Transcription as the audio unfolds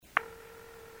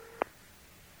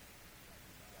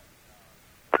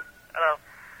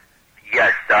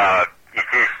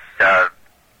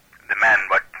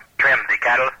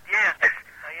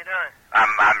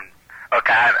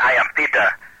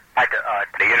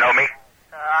know me?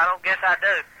 I don't guess I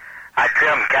do. I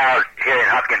trim cows here in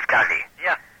Hopkins County.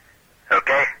 Yeah.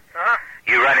 Okay? Uh-huh.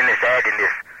 You running this ad in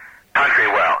this country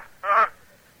well. Uh-huh.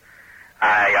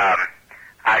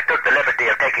 I took the liberty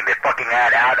of taking the fucking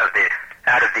ad out of the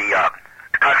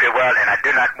country well, and I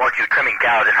do not want you trimming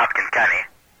cows in Hopkins County.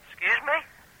 Excuse me?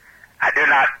 I do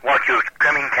not want you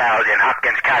trimming cows in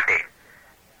Hopkins County.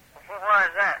 Why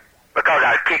is that? Because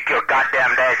I'll kick your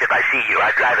goddamn ass if I see you.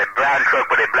 I drive a brown truck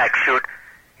with a black suit.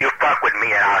 You fuck with me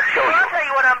and I'll show Well, you. I'll tell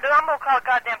you what I'm doing. I'm gonna call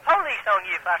goddamn police on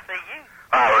you if I see you.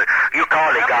 Oh, you call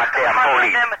the goddamn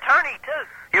police. I'm attorney too.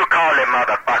 You call them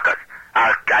motherfuckers.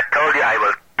 I told you I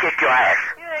will kick your ass.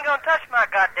 You ain't gonna touch my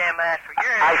goddamn ass for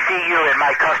your I see you and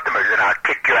my customers and I'll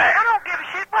kick your ass. I don't give a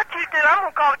shit what you do. I'm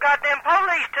gonna call the goddamn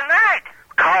police tonight.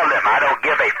 Call them. I don't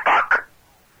give a fuck.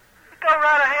 You go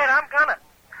right ahead. I'm gonna.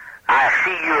 I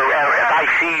see you around. If I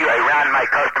see you around my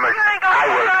customers, You ain't gonna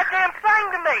do a goddamn thing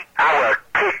to me. I will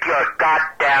kick your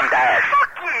goddamn ass.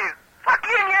 Fuck you. Fuck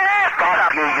you in your ass.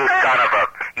 Fuck you, you son of a,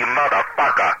 you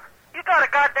motherfucker. You got a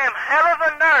goddamn hell of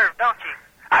a nerve, don't you?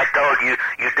 I told you,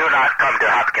 you do not come to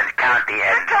Hopkins County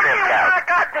and Come trim here cows. when I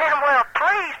goddamn well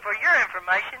please for your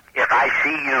information. If I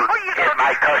see you as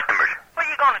my customers, What are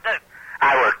you gonna do?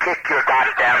 I will kick your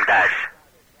goddamn ass.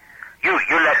 You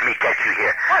let me catch you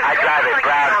here. I drive a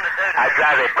brown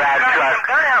truck. Some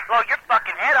gun out, blow your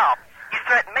fucking head off. You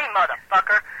threaten me,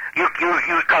 motherfucker. You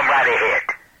come right ahead.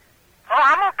 Oh,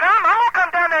 I'm gonna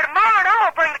come down there tomorrow and I'm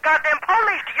gonna bring the goddamn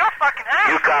police to your fucking house.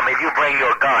 You come if you bring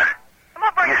your gun. I'm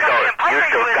gonna bring the goddamn police.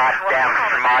 You're so with me. goddamn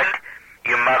smart.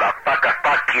 You motherfucker,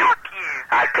 fuck you. Fuck you.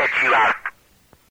 I'll catch you out.